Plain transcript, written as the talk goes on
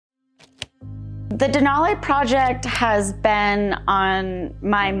The Denali project has been on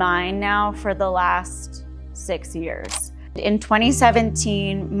my mind now for the last 6 years. In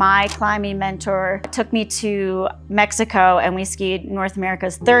 2017, my climbing mentor took me to Mexico and we skied North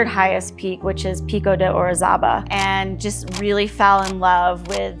America's third highest peak, which is Pico de Orizaba, and just really fell in love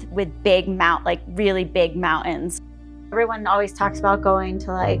with really big mountains. Everyone always talks about going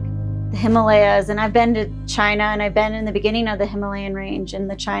to like the Himalayas, and I've been to China and I've been in the beginning of the Himalayan range in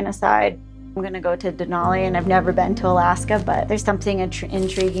the China side. I'm gonna go to Denali, and I've never been to Alaska, but there's something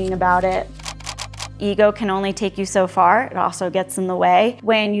intriguing about it. Ego can only take you so far. It also gets in the way.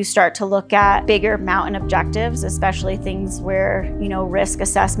 When you start to look at bigger mountain objectives, especially things where, risk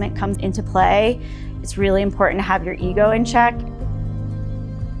assessment comes into play, it's really important to have your ego in check.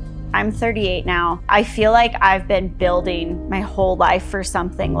 I'm 38 now. I feel like I've been building my whole life for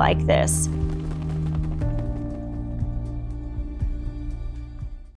something like this.